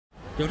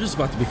Yo, this is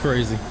about to be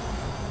crazy.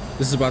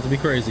 This is about to be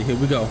crazy. Here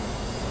we go.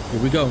 Here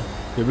we go.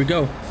 Here we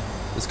go.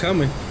 It's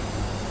coming.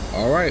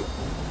 All right.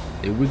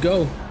 Here we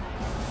go.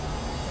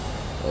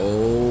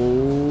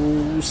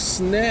 Oh,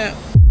 snap.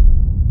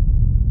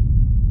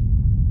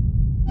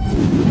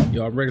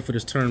 Yo, I'm ready for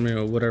this tournament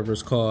or whatever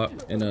it's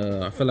called. And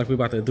I feel like we're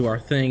about to do our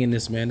thing in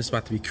this, man. It's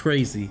about to be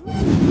crazy.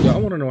 Yo, I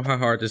want to know how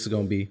hard this is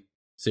going to be.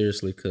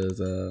 Seriously,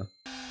 because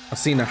I've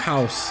seen a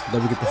house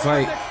that we get to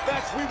fight.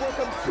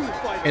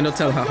 Ain't no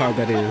telling how hard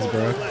that is,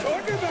 bro. Talk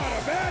about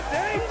a bad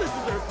day. This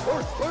is their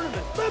first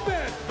tournament. The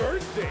bad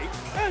first date.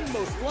 And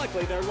most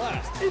likely their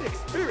last.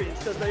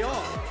 Inexperienced as they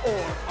are.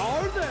 Or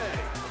are they?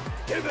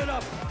 Give it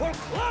up for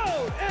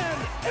Cloud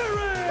and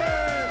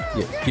Eric!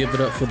 Yeah, give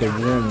it up for the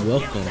warm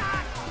welcome.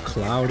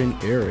 Cloud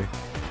and Eric.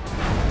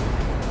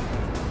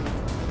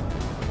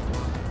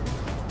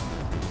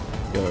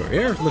 Yo,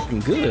 Eric's looking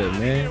good,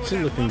 man.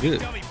 She's looking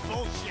good.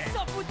 What's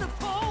up with the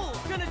pole?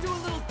 Gonna do a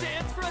little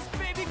dance for us,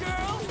 baby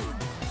girl?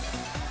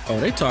 Oh,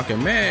 they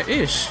talking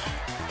mad-ish.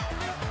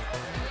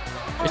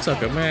 They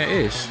talking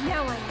mad-ish.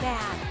 Now I'm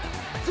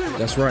mad.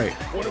 That's right.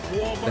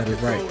 That is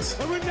right.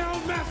 A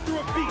renowned master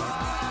of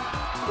beasts.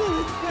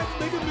 Let's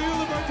make a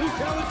meal of our two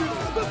challengers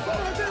before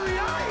our very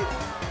eyes.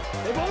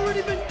 They've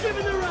already been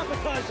given their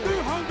appetizer.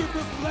 Their hunger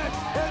for flesh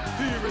and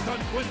fear is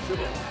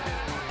unquenchable.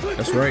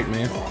 That's right,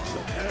 man.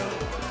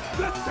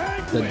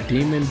 The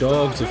demon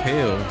dogs of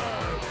hell.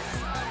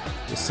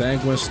 The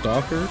sanguine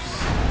stalkers.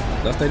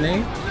 That's their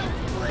name?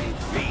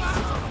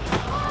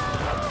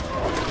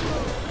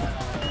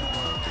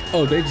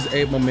 Oh, they just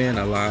ate my man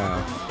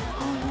alive.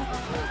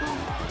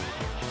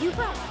 You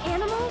brought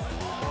animals?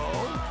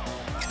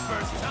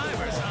 First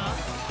timers, huh?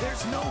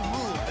 There's no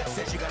rule that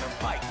says you gotta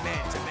fight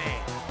man to man.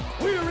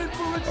 We're in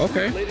for a treat,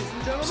 Okay. ladies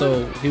and gentlemen.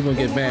 So he won't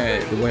get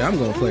mad the way I'm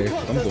gonna play.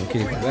 I'm gonna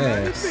kick his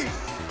ass.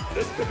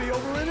 This could be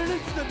over in an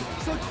instant,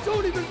 so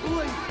don't even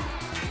blink.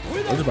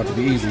 It's about to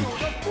be easy. The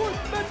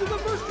fourth match of the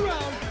first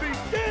round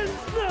begins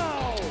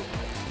now.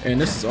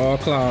 And this is all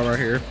Cloud right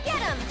here. Get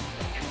him!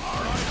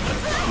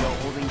 No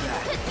holding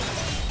back.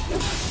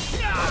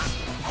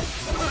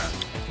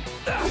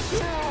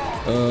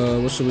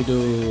 What should we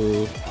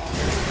do?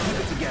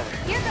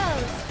 Here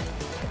goes.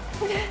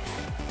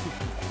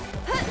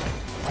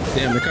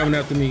 Damn, they're coming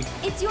after me.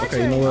 It's your Okay,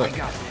 turn. you know what?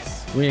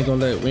 We ain't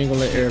gonna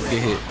let Eric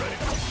get hit.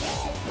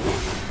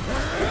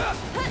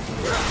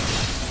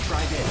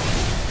 Try this.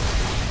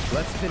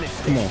 Let's finish.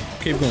 Come on,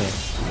 keep going.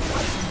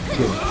 Get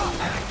him.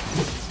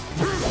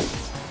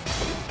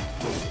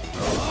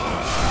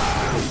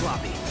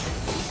 Sloppy.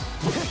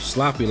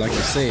 Sloppy, like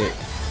you said.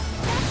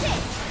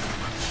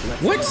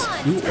 What?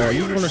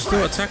 You wanna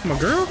still attack my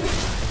girl?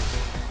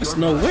 There's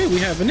no way we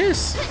having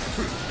this.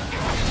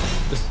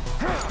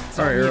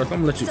 All right, Eric, I'm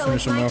gonna let you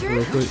finish him off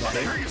real quick.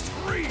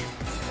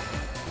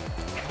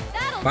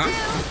 That'll Bop. do.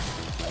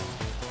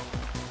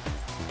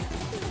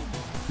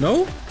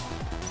 No?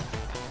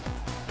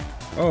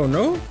 Oh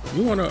no?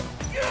 You wanna?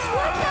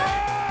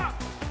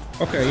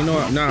 Okay, you know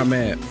what? Now I'm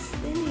mad.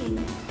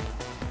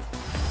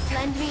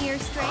 Lend me your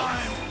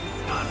strength.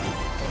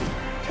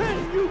 Can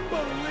you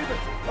believe it?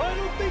 I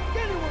don't think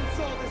anyone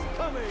saw this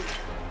coming.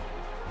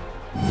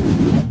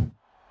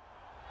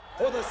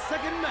 For the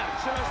second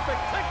match in our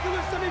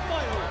spectacular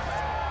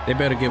semifinals. They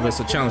better give us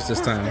a challenge this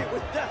time.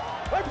 With death,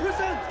 I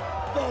present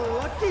the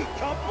Lucky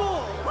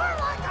Couple. We're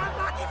like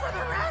unlucky for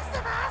the rest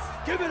of us.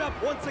 Give it up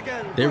once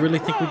again. They really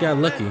think we got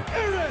lucky.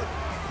 Eric.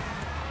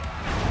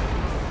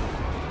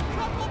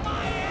 Couple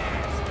my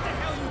ass. What the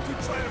hell you two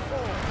trying to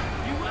pull?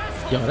 You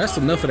assholes. Yo, that's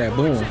enough of that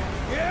boom.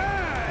 Yeah.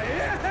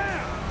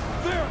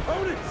 Their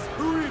opponents,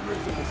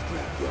 reavers in the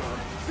scrapyard,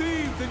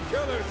 thieves and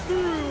killers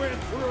through and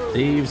through.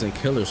 Thieves and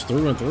killers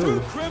through and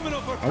through.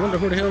 I wonder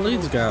who the hell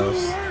these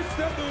guys.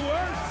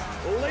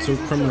 Too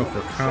criminal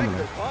for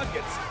comedy.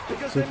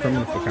 Too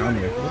criminal for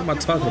comedy. What am I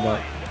talking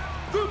about?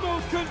 The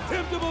most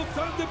contemptible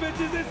sons of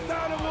bitches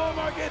inside of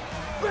Walmart get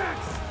Bex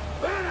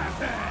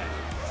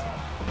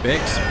Badasses.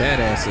 Bex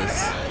badasses.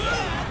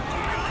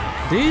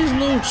 These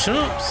little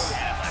chumps.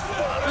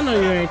 I know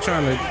you ain't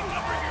trying to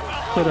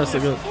put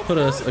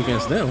us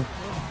against them.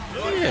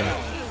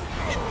 Yeah.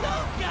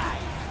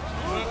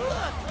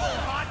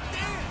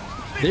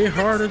 They're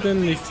harder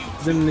than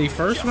the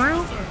first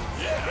round?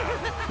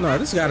 No,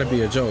 this gotta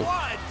be a joke.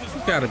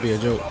 It's gotta be a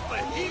joke.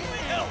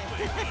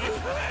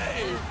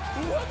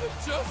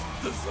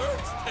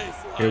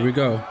 Here we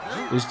go.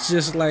 It's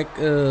just like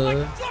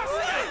I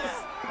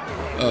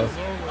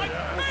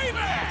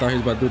thought he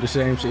was about to do the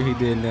same shit he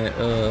did in that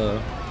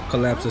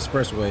Collapse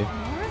Expressway.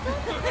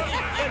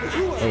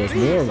 Oh, it's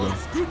more of them.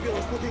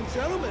 Scrupulous looking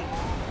gentlemen.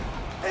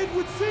 It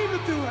would seem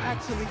that there are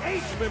actually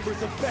 8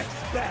 members of Bex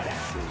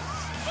Badasses.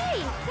 Hey,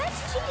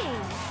 that's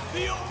cheating.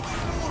 The only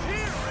rule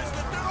here is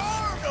that there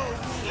are no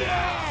rules.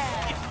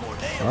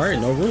 Yeah. All right,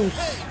 no rules.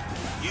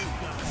 You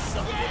gotta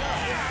suck it up.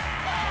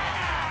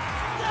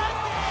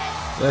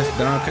 That's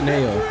Don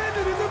Caneo.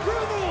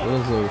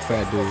 This little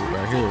fat dude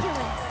right here.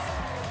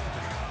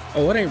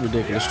 Oh, it ain't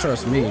ridiculous.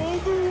 Trust me.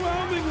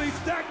 Overwhelmingly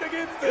stacked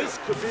against this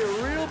could be a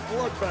real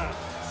bloodbath.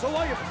 So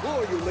I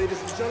implore you, ladies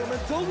and gentlemen,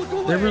 don't look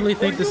away. They really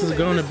think this is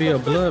going to be a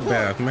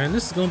bloodbath, man.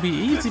 This is going to be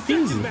easy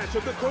peasy. Match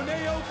of the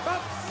Corneo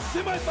Cup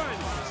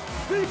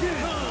semifinals. Begin.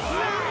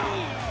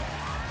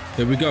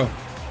 Here we go.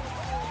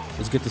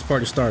 Let's get this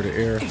party started,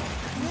 Eric.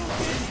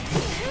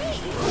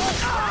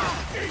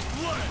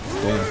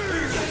 Damn.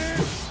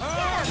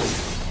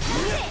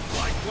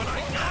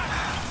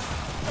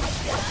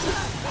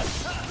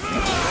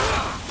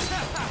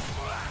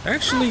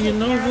 Actually, you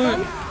know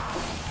what?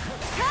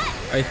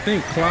 I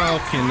think Cloud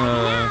can,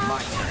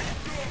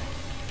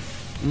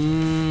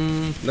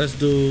 let's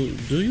do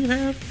you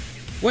have?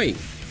 Wait,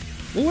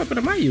 what weapon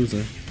am I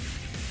using?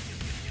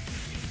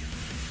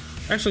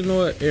 Actually, you know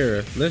what,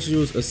 Era, let's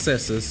use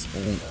assesses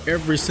on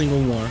every single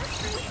one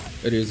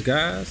of these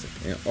guys,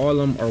 and all of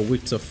them are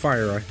weak to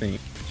fire, I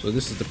think. So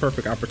this is the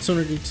perfect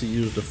opportunity to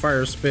use the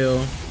fire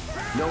spell.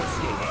 No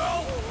escape.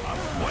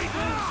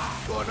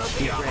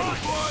 Get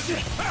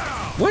ready.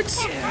 What?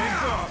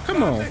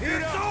 Come on.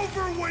 It's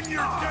over when you're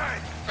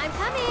dead. I'm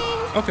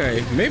coming.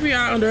 Okay, maybe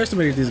I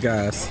underestimated these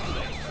guys.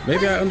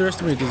 Maybe I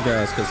underestimated these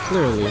guys, because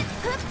clearly.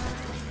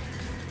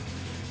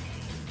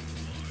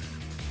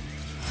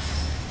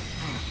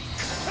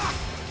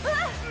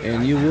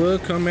 And you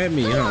would come at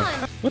me,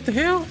 huh? What the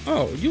hell?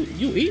 Oh, you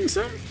eating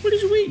something? What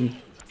is you eating?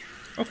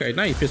 Okay,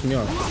 now you pissed me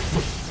off.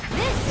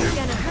 This is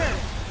gonna hurt.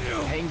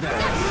 Hang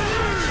back.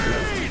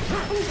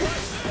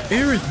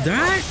 Eric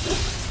died?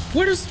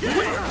 What?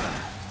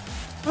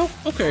 Oh,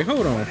 okay,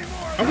 hold on.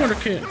 I wonder,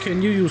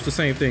 can you use the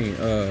same thing?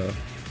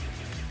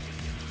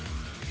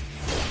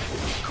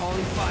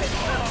 Calling fire.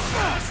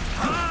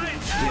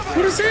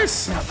 What is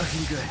this? Not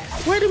looking good.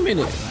 Wait a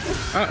minute.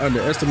 I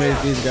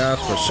underestimated these guys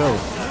for sure.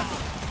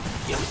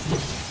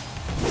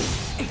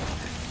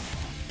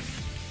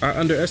 I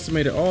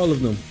underestimated all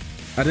of them.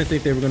 I didn't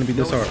think they were going to be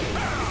this hard.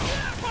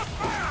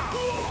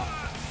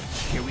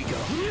 Here we go.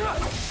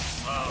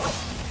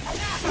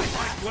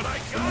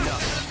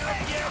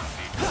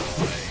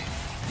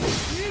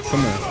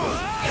 Come on.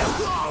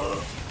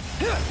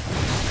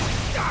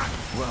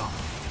 Well,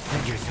 I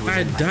guess it was I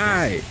in my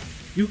died.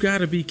 You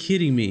gotta be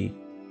kidding me.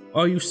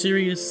 Are you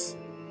serious?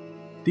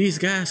 These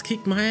guys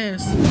kicked my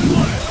ass.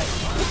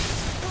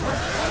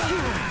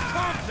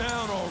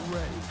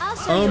 I'll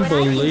show you what I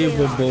can do.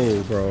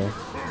 Unbelievable, bro.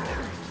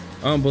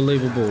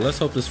 Unbelievable. Let's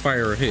hope this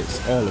fire hits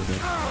all of them.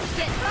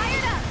 Get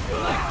fired up.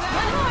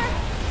 One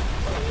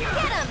more.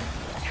 Get him.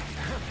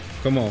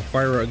 Come on,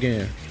 fire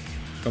again.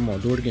 Come on,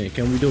 do it again.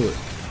 Can we do it?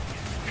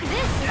 This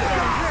is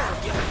gonna hurt.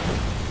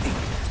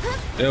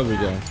 There we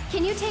go.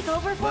 Can you take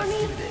over for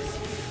me?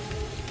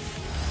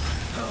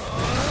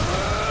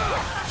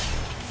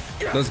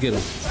 Let's get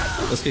him.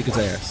 Let's kick his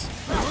ass.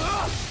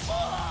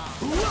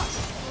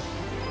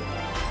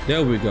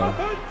 There we go.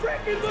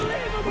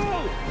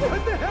 Unbelievable!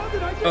 What the hell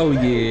did I just Oh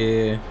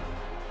say? yeah.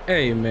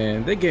 Hey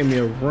man, they gave me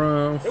a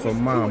run for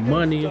my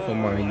money, for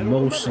my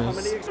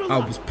emotions. I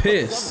was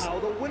pissed.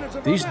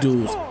 These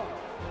dudes,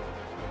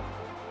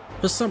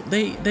 but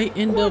they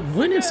end up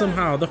winning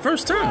somehow the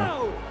first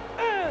time.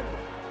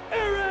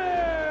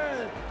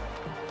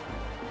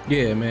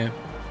 Yeah man.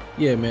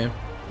 Yeah man.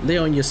 Lay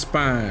on your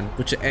spine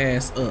with your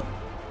ass up.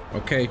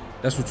 Okay?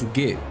 That's what you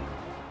get.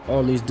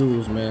 All these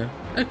dudes, man.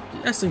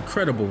 That's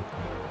incredible.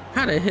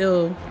 How the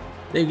hell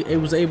it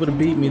was able to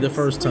beat me the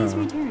first time?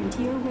 Return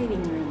to your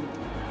waiting room.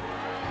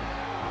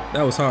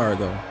 That was hard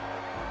though.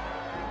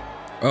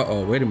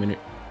 Uh-oh, wait a minute.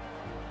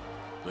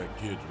 That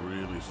kid's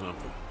really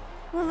something.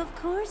 Well, of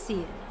course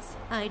he is.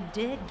 I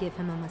did give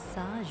him a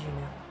massage, you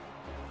know.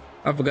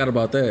 I forgot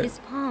about that. His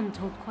palm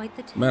told quite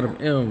the tale. Madam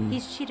M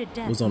He's cheated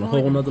death was on a more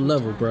whole than nother 3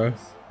 level, bruh.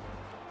 times.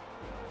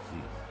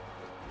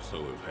 So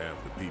is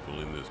half the people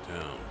in this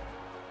town.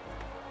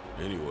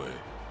 Anyway,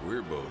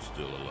 we're both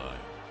still alive.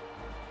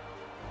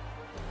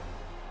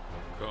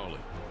 Call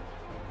it.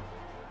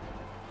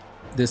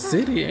 The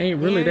city ain't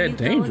really There that you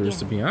go dangerous,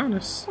 to again. be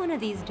honest. One of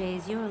these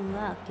days, your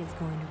luck is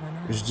going to run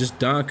out. It's just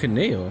Don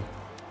Canale.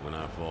 When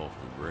I fall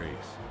from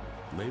grace,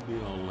 maybe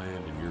I'll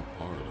land in your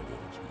parlor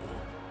once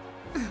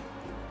more.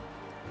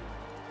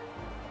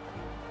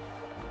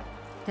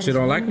 That She is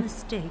don't one like him?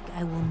 mistake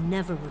I will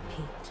never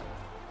repeat.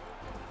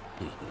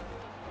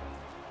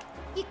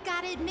 You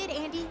gotta admit,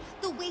 Andy,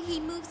 the way he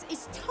moves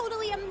is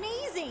totally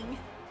amazing.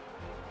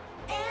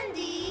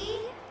 Andy!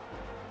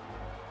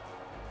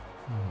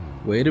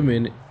 Wait a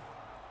minute.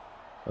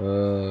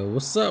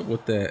 What's up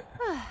with that?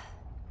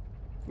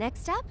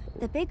 Next up,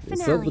 the big finale.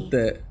 What's up with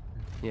that?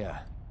 Yeah,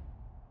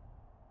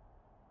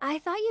 I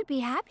thought you'd be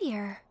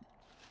happier.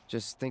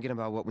 just thinking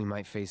about what we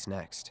might face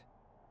next.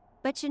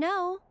 But you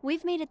know,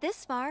 we've made it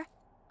this far.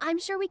 I'm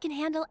sure we can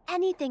handle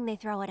anything they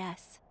throw at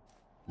us.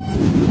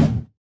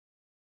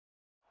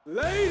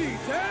 Ladies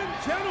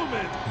and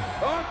gentlemen,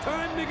 our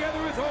time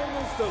together is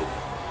almost over.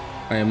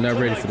 I am not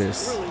ready for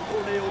Tonight's this. thrilling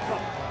Corneo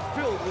Cup,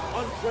 filled with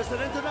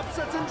unprecedented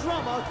upsets and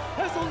drama,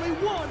 has only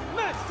one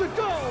match to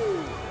go.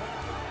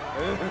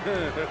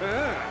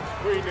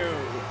 We know.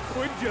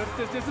 We're just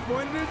as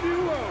disappointed as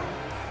you are.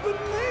 But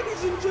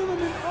ladies and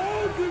gentlemen,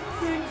 all good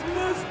things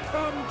must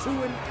come to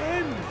an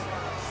end.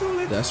 So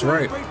let's That's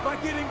right. celebrate by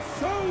getting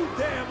so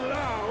damn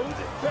loud,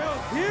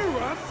 they'll hear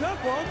us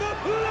up on the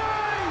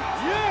plane!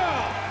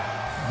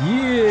 Yeah!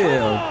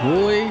 Yeah,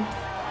 boy.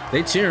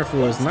 They cheering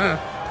for us now.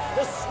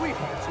 The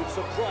sweethearts who've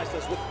surprised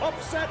us with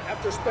upset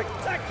after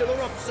spectacular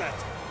upset.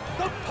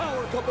 The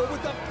power couple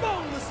with the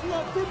boundless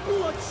love for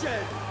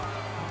bloodshed.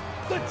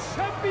 The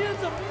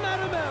champions of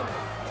Madam M,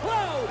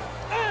 Cloud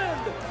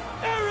and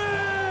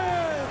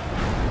Aaron!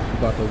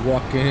 About to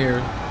walk in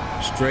here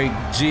straight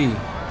G.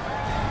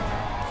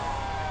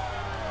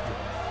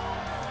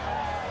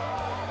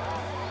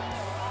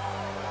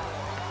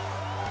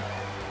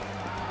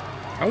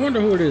 I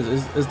wonder who it is.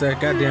 Is that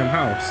goddamn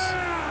house?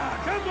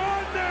 Come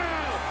on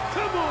now!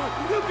 Come on!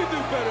 You can do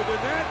better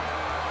than that!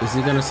 Is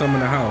he gonna summon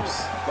the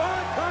house?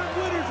 5-time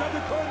winners of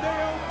the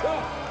Corneo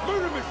Cup!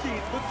 Murder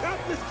machines with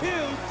countless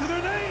kills to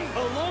their name!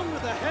 Along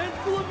with a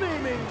handful of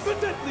namings! The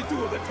deadly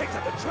duo that takes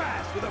out the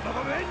trash with a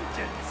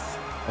vengeance!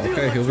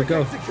 Okay, here we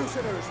go.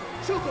 Executioners!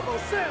 Chocobo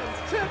Sam's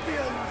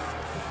champions!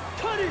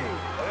 Cuddy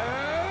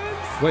and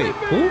Wait,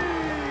 who?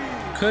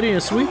 Cuddy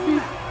and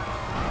Sweepy?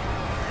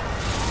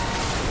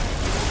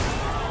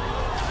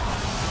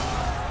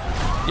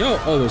 Yo,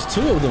 oh, it's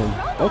two of them.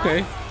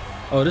 Okay.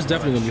 Oh, this is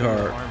definitely gonna be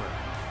hard.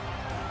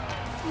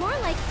 More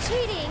like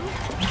cheating.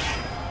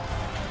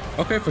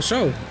 Okay, for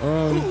sure.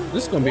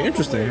 This is gonna be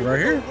interesting right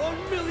here.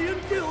 1 million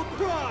guild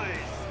prize!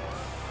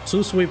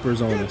 Two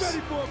sweepers on Get us.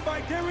 ready for a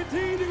fight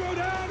guaranteed to go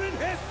down in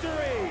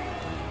history!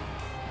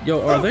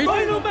 Yo, are The they?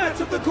 final match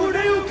of the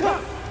Corneo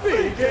Cup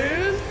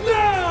begins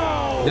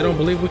now! They don't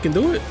believe we can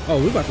do it? Oh,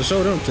 we about to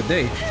show them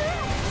today.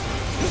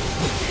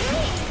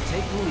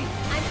 Take the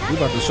lead. We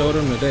about to show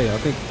them today. I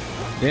think.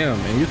 Damn,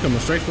 man, you coming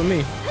straight for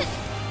me.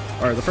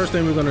 All right, the first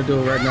thing we're gonna do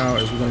right now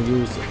is we're gonna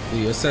use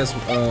the assess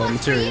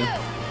material.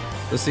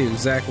 Let's see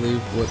exactly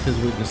what his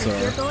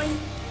weaknesses are.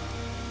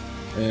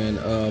 And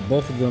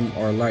both of them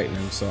are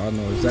lightning, so I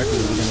know exactly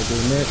what we're gonna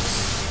do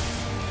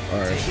next. All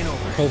right,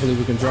 hopefully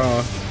we can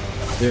draw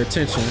their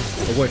attention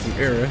away from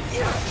Aerith.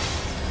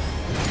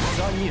 It's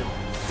on you.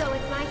 So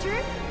it's my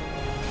turn?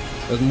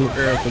 Let's move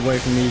Aerith away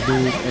from these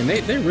dudes. And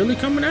they really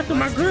coming after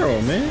my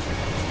girl, man.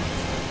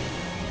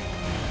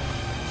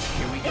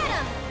 Get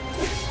him!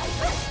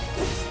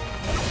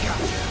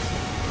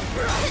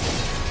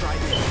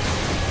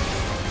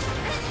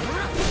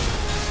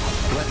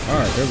 All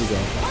right, there we go.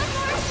 One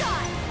more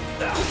shot!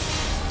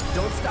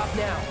 Don't stop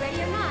now.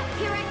 Ready or not,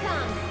 here I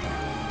come.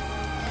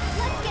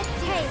 Let's get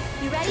Hey,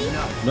 you ready?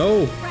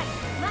 No. Right,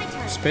 my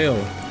turn. Spell.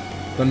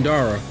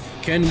 Thundara.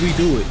 Can we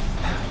do it?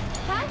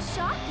 That's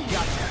shocking.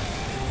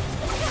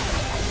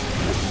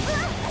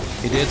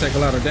 He did take a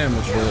lot of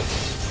damage, but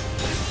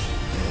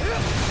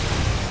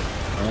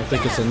I don't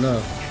think it's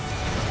enough.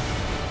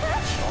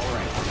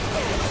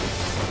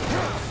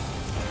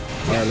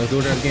 All right, let's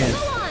do that again. Go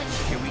on.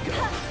 Here we go.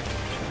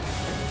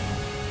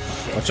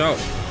 Watch out.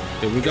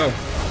 Here we go.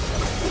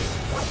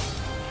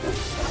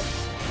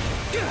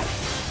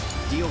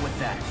 Deal with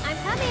that. I'm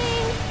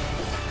coming.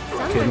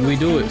 Someone Can we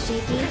looks do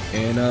kinda it? shaky.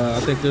 And I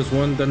think this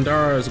one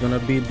Thundara is gonna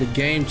be the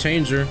game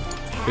changer.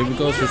 Here we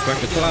go, switch back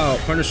to Cloud.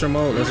 Punisher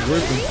mode. Let's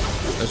rip him.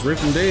 Let's rip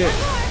him dead.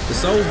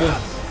 It's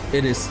over.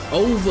 It is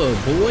over,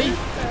 boy.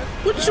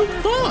 What's your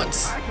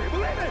thoughts?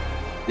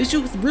 Did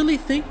you really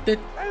think that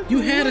you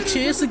had a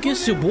chance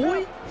against your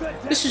boy?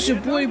 This is your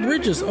boy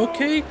Bridges,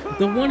 okay?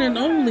 The one and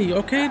only,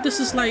 okay? This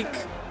is like,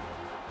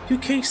 you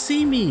can't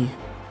see me,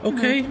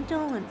 okay? My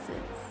condolences.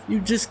 You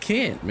just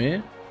can't,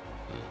 man.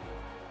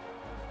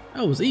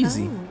 That was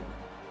easy. Oh,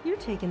 you're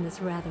taking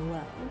this rather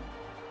well.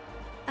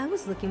 I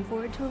was looking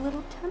forward to a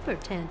little temper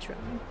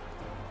tantrum.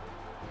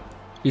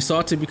 He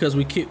salty because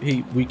we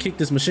kicked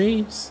his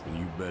machines. And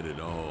you bet it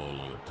all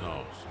on a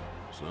toss.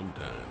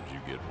 Sometimes you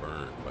get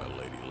burned by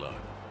Lady Luck.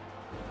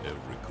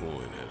 Every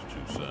coin has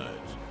two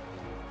sides.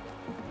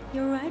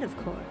 You're right, of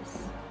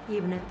course,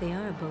 even if they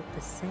are both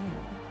the same.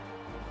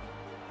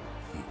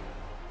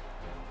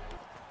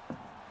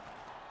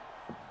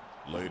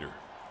 Later.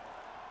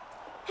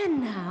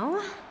 And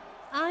now,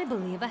 I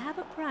believe I have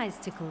a prize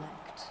to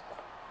collect.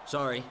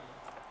 Sorry.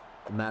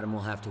 The madam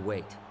will have to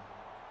wait.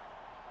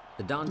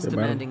 The Don's Yeah,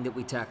 demanding madam. that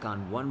we tack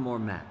on one more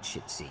match,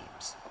 it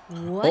seems.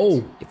 What?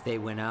 Oh, If they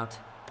win out,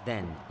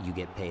 then you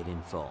get paid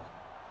in full.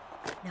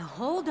 Now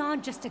hold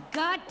on just a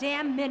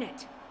goddamn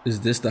minute.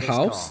 is this the His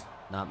house? call,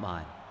 not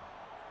mine.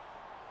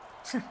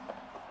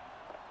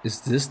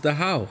 Is this the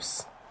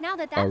house? Now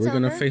that Are that's we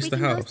gonna over, face we the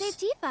can house? go save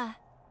Tifa.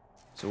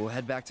 So we'll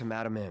head back to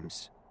Madame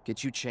M's,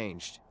 get you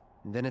changed,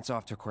 and then it's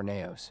off to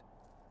Corneo's.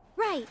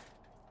 Right.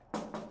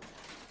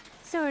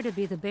 Sorry to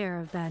be the bearer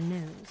of bad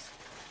news,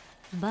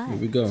 but Here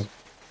we go.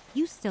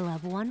 you still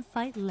have one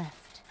fight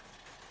left.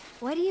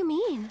 What do you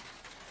mean?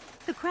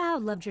 The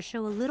crowd loved your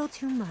show a little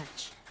too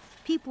much.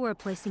 People were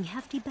placing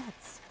hefty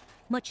bets,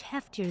 much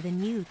heftier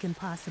than you can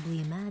possibly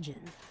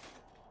imagine.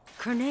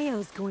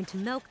 Corneo's going to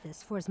milk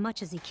this for as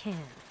much as he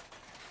can.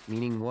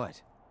 Meaning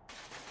what?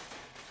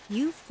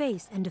 You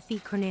face and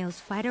defeat Corneo's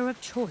fighter of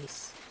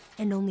choice,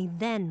 and only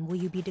then will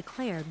you be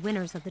declared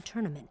winners of the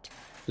tournament.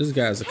 This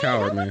guy's a Hey,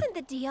 coward, that man. wasn't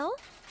the deal.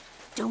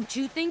 Don't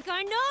you think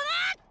I know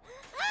that?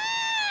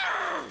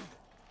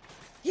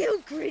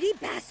 You greedy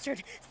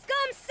bastard!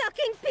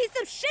 Scum-sucking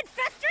piece of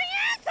shit-festering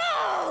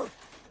asshole!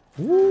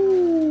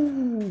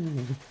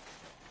 Woo!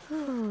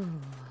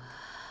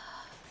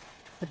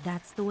 But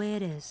that's the way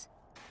it is.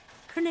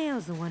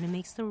 Corneo's the one who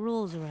makes the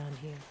rules around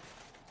here.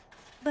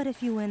 But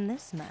if you win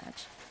this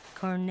match,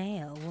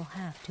 Corneo will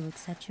have to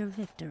accept your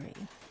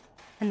victory.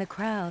 And the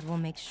crowd will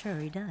make sure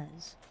he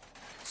does.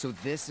 So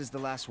this is the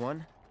last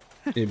one?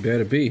 It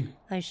better be.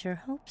 I sure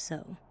hope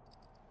so.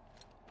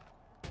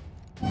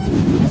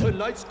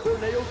 Tonight's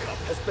Corneo Cup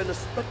has been a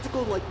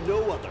spectacle like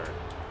no other.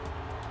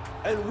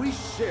 And we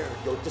shared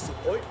your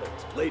disappointment,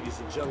 ladies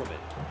and gentlemen,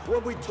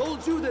 when we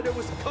told you that it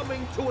was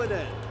coming to an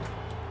end.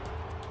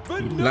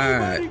 But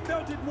nobody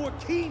felt it more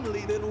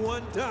keenly than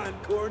one-time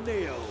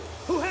Corneo,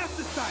 who has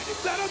decided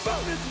that a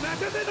bonus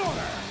match is in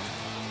order.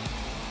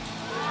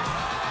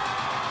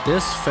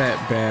 This fat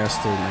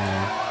bastard,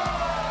 man.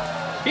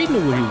 He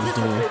knew what he was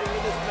doing. Participating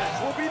in this match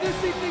will be this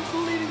evening's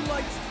leading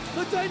lights,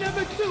 the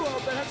dynamic duo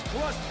that has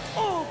crushed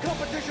all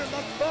competition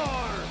thus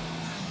far,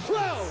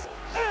 Cloud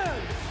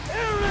and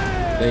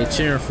Eric! They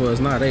cheering for us.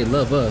 Nah, they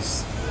love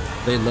us.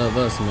 They love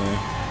us, man.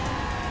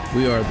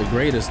 We are the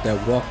greatest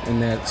that walk in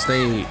that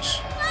stage.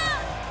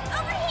 Cloud,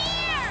 over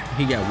here!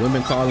 He got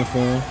women calling for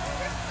him.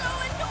 You're so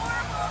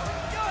adorable!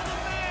 You're the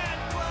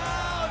man,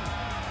 Cloud!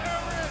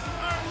 Eric,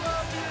 I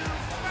love you!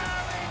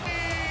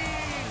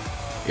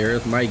 Marry me!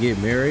 Eric might get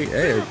married.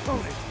 Hey,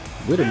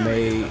 we'd have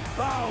made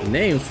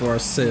names for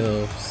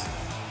ourselves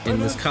in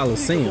this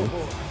Colosseum.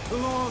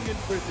 Long in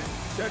prison,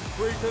 set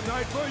free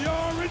tonight for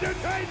your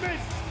entertainment!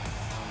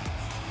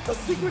 The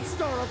secret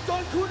star of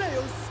Don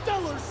Corneo's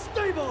stellar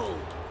stable!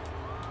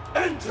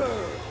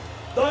 Enter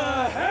the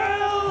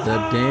Hell The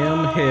House!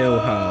 damn Hell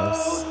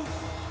House.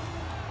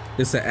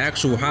 It's an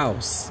actual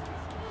house.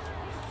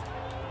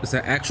 It's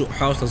an actual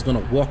house that's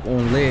gonna walk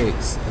on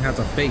legs and has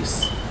a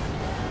face.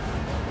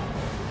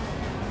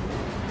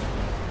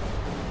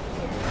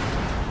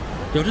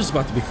 Yo, this is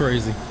about to be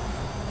crazy.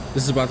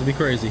 This is about to be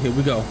crazy. Here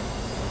we go.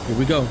 Here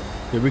we go.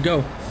 Here we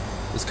go.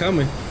 It's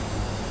coming.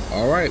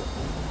 All right.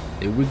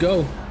 Here we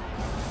go.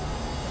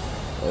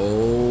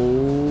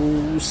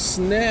 Oh,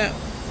 snap.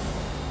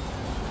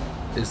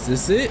 Is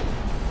this it?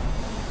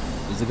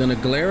 Is it gonna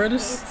glare at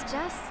us? It's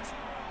just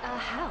a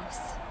house.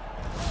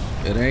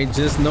 It ain't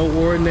just no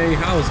ordinary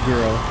house,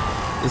 girl.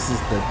 This is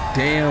the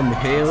damn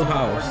Hell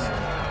House.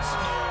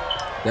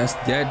 That's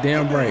that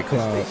damn right,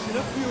 Cloud. Manifestation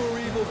of pure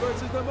evil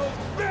versus the most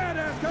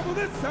badass couple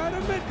this side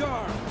of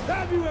Midgar.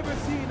 Have you ever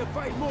seen a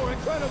fight more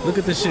incredible? Look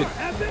at this shit. more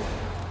epic?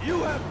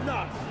 You have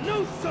not.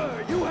 No,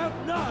 sir, you have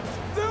not.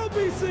 They'll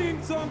be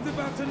singing songs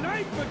about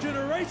tonight for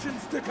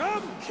generations to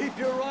come. Keep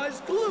your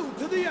eyes glued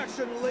to the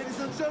action, ladies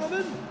and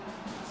gentlemen.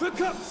 The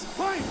Cup's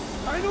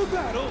final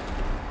battle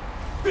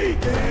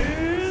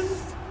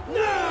begins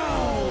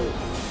now.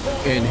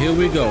 And here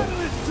we go.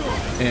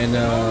 And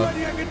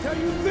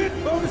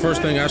the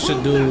first thing I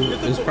should do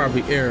is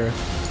probably error.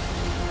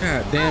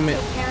 God damn it.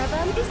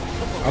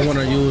 I want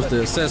to use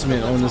the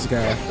assessment on this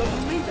guy.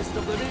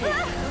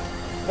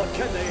 But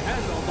can they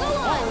handle the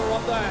power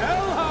of the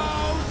Hell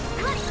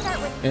House? Let's start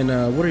with And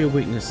what are your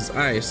weaknesses?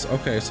 Ice.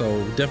 Okay,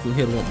 so definitely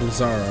hit him with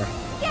Blizzara.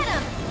 get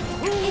him!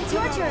 It's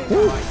your turn.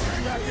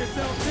 Strap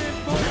yourselves in,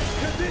 folks,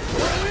 'cause this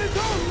show is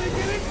only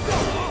getting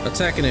started.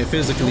 Attacking it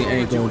physically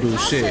ain't gonna do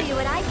shit.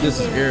 This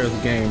is Eric's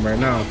game right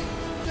now.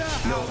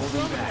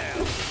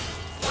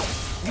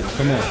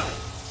 Come on.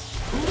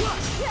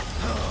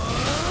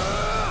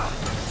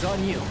 It's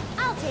on you.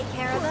 I'll take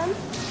care of him.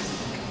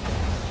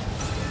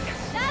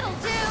 That'll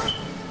do.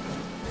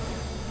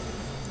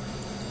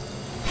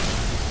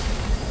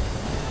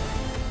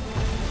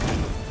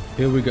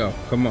 Here we go.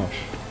 Come on.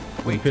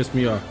 You pissed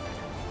me off.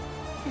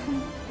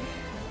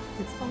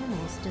 It's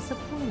almost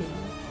disappointing.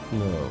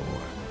 No,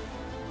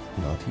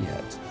 not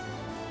yet.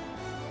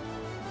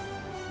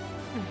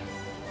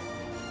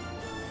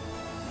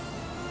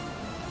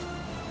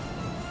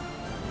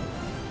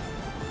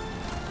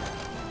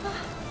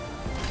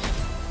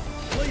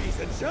 Ladies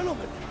and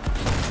gentlemen,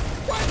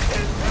 what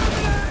is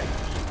happening?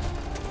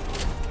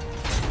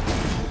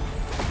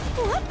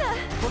 What the?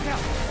 Look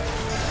out!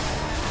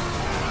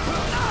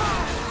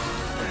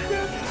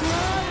 Just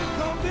try and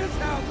come this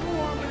house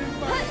warm and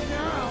inviting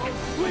now.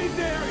 We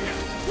dare you.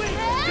 We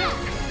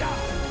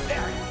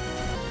dare you.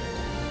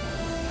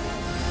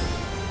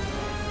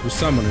 We're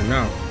summoning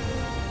now.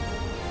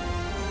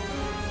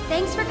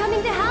 Thanks for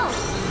coming to help.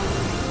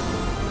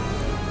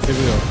 Here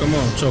we go. Come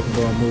on,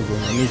 Chocobo mover.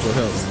 I need your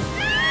help, man.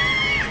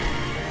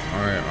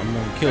 Alright, I'm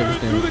gonna kill this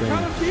damn thing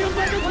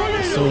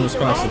as soon as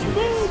possible.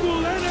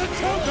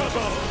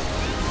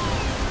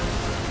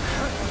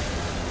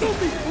 Don't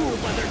be fooled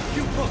by their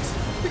cute looks,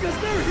 because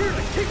they're here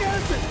to kick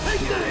ass and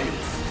take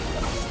names.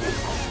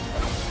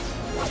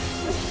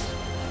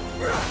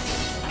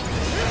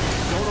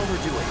 Don't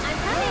overdo it. I'm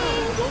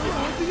coming. Going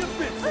on the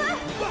offensive,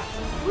 but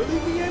will he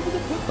be able to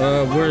put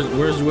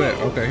Where's you at?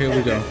 Okay, here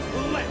we go.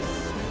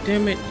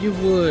 Damn it, you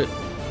would.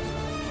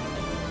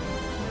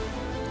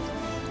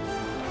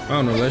 I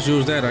don't know, let's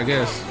use that, I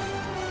guess.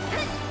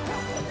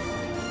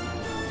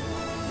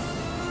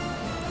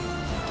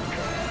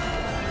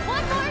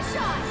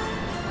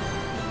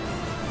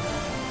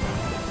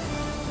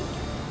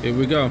 Here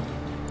we go.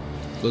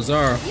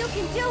 Lazar. You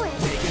can do it.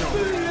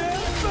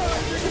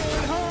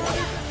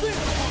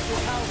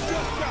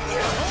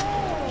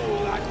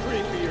 Oh, lot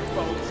creepier,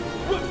 folks.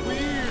 What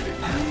weird,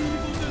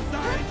 evil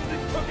designs is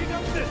it cooking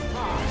up this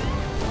time?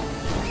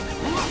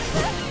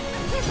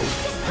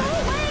 Just go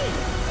away.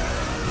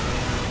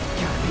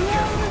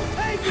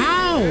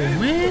 How,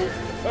 man?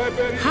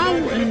 How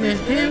in the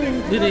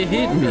hell did it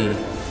hit me?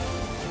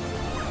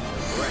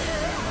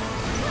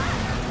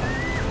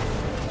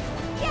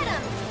 Get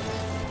him.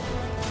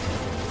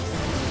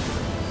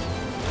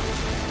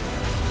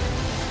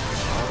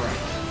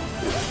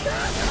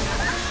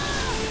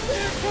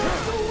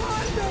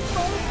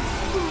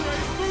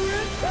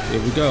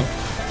 Here we go.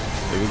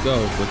 Here we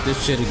go with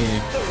this shit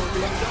again.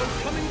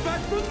 Coming back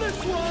from this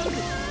one.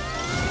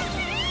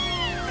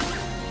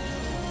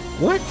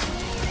 What?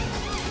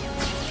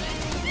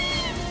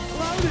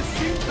 Cloud has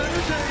seen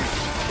better days.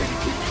 If you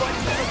keep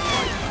fighting the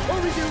fight, or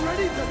we get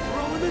ready to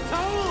throw in the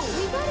towel.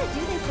 We gotta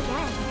do this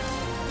again.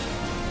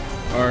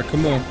 All right,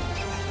 come on.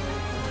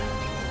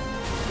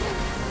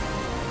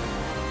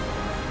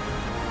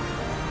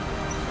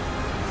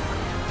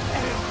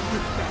 And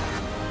with that,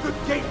 the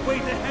gateway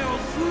to hell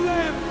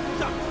slams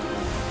shut.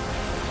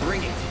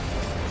 Bring it.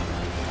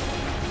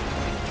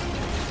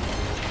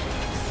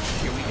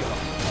 Here we go.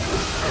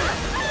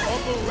 A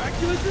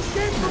miraculous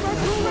escape from our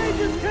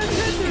courageous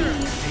contender.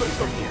 But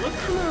from the look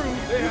through,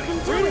 they had a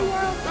pretty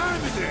wild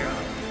time in there.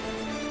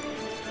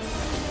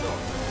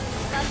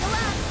 Buckle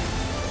up.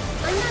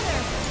 Another.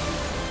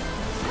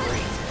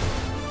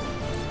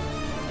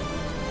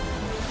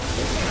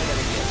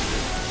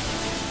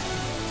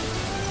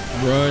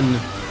 Run.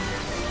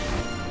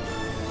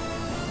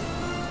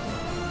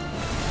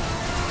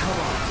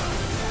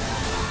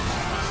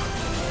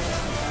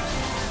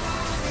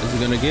 Is he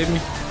gonna get me?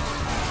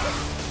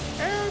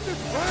 Aaron's is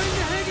trying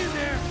to hang in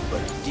there,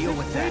 but Deal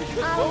with that.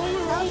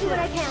 I'll do what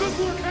I can. good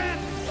work,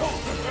 hands.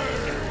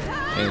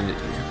 And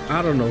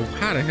I don't know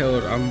how the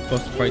hell I'm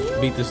supposed to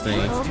beat this thing.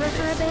 Over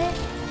for a bit.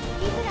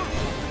 Keep it up.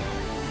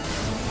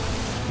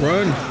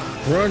 Run,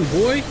 run,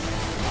 boy.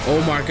 Oh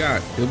my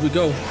God, here we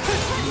go. Back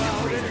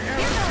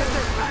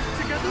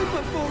together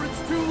before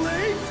it's too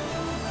late.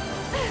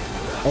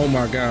 Oh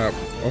my God,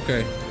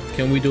 okay,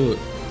 can we do it?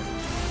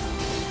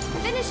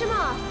 Finish him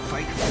off.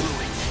 Fight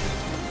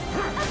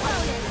through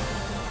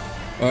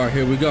Uploaded. All right,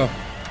 here we go.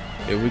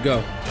 Here we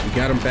go. We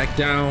got him back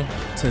down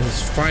to the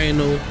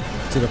final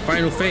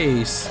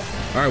phase.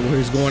 All right, where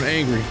he's going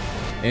angry.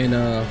 And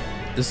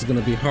this is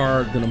gonna be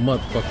hard than a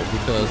motherfucker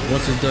because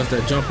once it does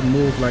that jumping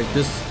move like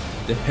this,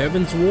 the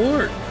Heaven's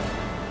Ward,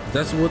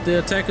 that's what the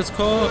attack is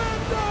called.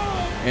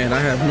 And I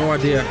have no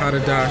idea how to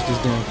dodge this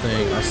damn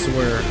thing. I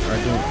swear I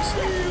don't.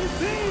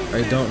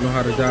 I don't know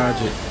how to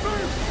dodge it.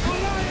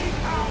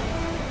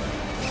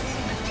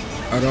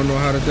 I don't know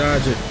how to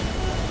dodge it.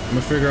 I'm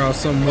gonna figure out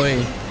some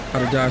way how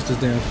to dodge this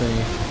damn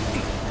thing.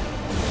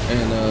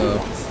 And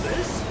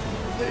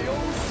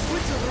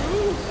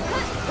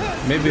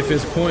maybe if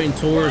it's pointing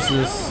towards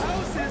this,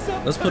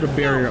 let's put a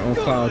barrier on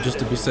Cloud just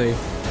to be safe.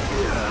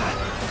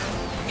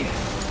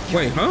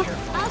 Wait, huh?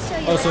 I'll show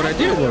you. Oh, so that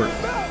did work.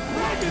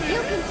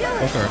 You can do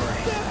it. Okay.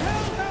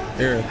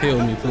 Eric, heal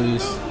me,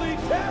 please.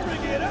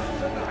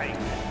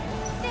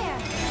 There.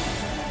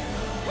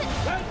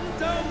 Batten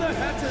down the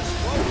hatches,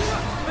 folks.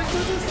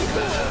 Because the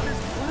storm is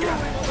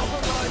brewing on the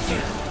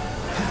horizon.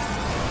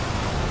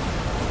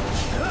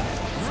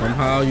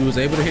 Somehow you was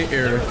able to hit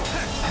Eric.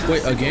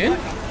 Wait, again?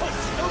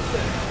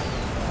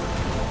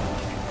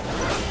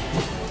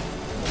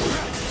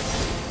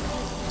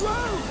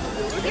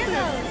 Here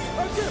goes.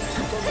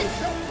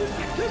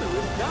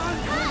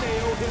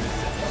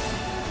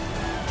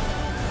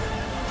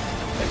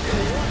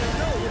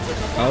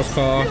 House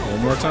call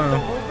one more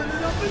time.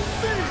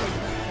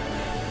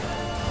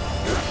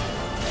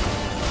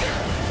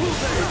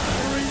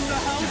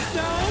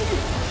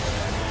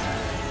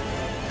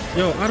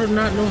 Yo, I do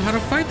not know how to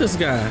fight this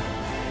guy.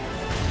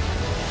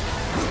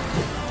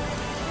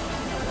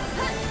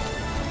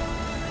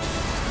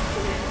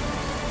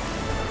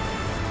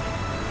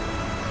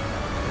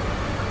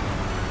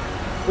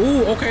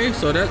 Ooh, okay,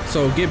 so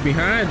get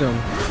behind him.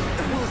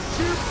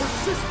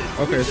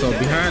 Okay, so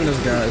behind this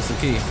guy is the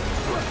key.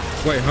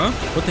 Wait, huh?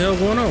 What the hell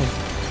going on?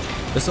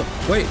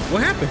 Wait,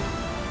 what happened?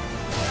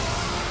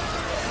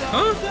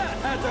 Huh? That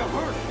had to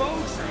hurt,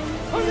 folks.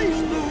 Are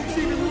these moves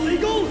even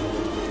legal?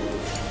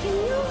 Can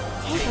you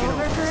take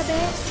over for a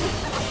bit?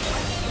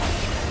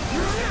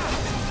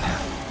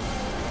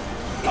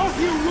 A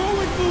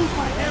heroic move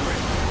by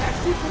Erin as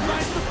she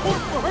provides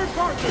support for her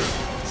partner.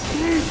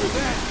 Save for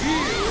that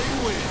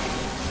healing win.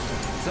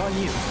 It's on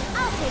you.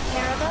 I'll take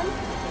care of him.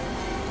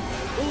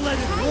 Let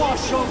it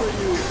wash over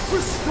you,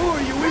 restore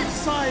you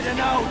inside and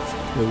out.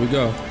 Here we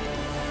go.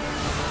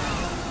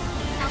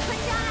 I'll put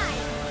down eyes.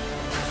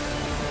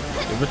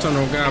 If it's on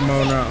no God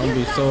mode now, I'm gonna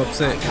be so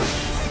upset.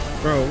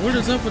 Bro, what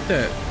is up with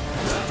that?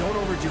 Don't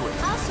overdo it.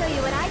 I'll show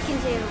you what I can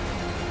do.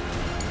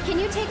 Can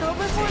you take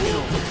over for me?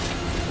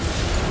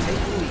 Take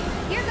the lead.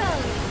 Here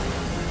goes.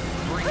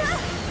 Bring it.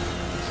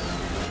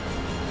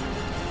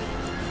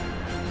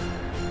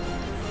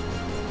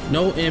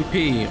 No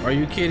MP. Are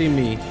you kidding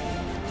me?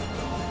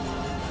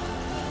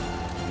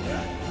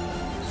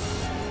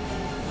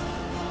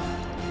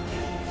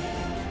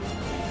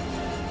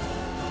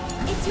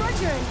 It's your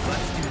turn.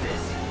 Let's do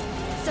this.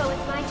 So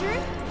it's my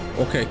turn?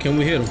 Okay, can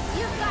we hit him?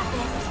 You've got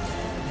this.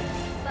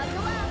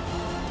 Buckle up.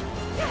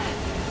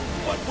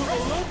 What will the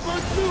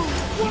lovebirds do?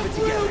 What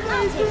will they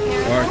I'll take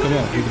care of All right, come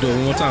on. We can do it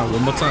one more time.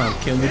 One more time.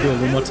 Can we do it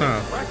one more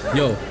time?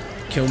 Yo,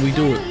 can we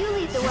do Why it? don't you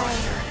lead the way?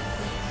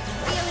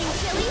 Feeling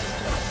chilly?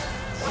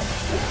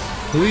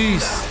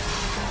 Please.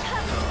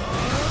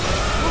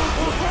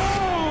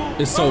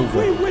 It's over.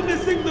 Are we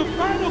witnessing the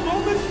final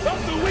moments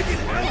of the wicked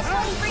This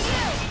hellhouse? one's for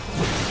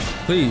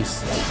you.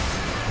 Please.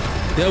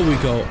 There we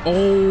go.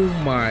 Oh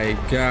my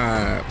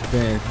God,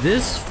 man.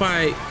 This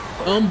fight,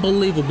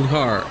 unbelievably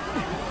hard.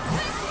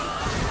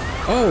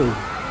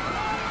 Oh.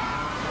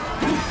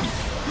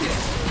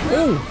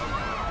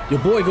 Oh. Your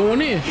boy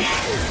going in.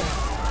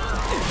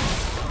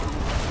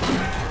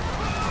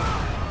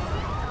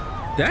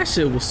 That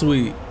shit was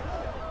sweet.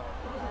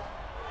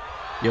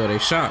 Yo, they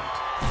shocked.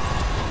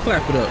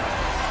 Clap it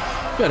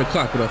up. Better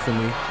clap it up for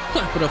me.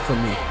 Clap it up for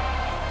me.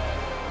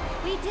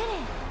 We did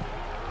it.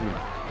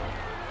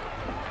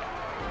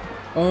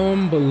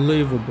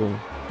 Unbelievable.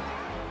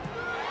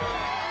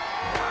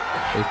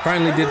 They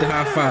finally did the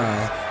high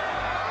five.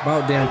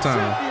 About damn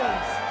time.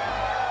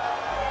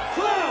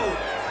 Cloud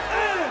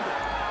and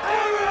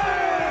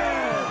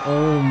Aaron!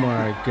 Oh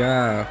my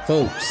God,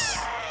 folks.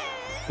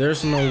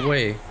 There's no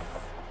way.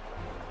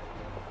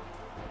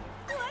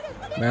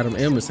 Madam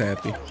M is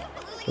happy.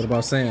 What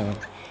about Sam?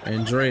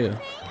 Andrea?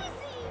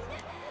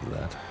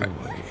 That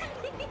boy.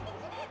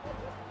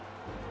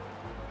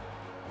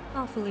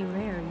 Awfully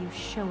rare you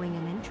showing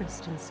an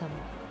interest in someone.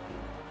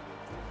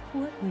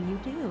 What will you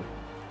do?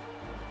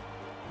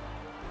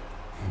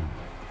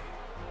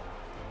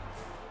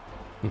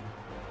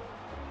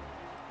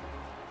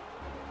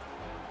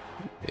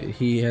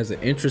 He has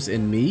an interest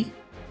in me?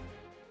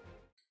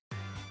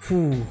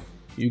 Whew,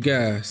 you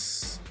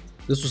guys,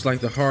 this was like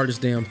the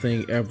hardest damn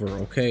thing ever,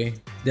 okay?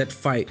 That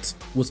fight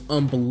was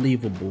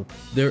unbelievable.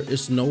 There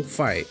is no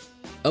fight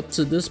up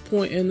to this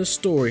point in the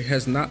story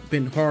has not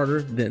been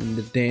harder than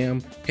the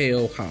damn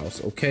Hell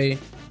House, okay?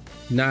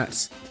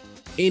 Not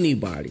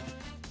anybody,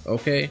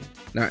 okay?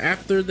 Now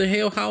after the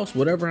Hell House,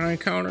 whatever I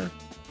encounter,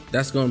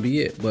 that's gonna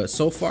be it. But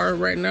so far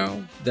right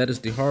now, that is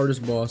the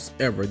hardest boss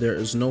ever. There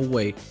is no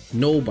way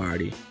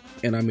nobody,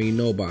 and I mean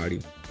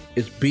nobody,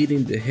 is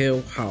beating the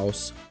Hell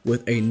House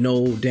with a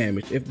no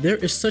damage. If there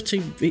is such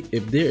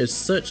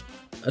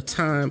a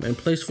time and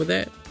place for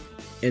that,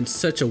 and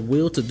such a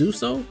will to do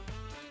so,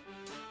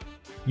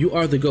 you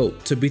are the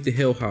GOAT to beat the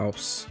Hell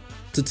House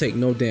to take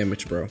no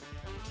damage, bro.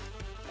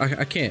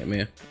 I can't,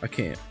 man. I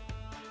can't.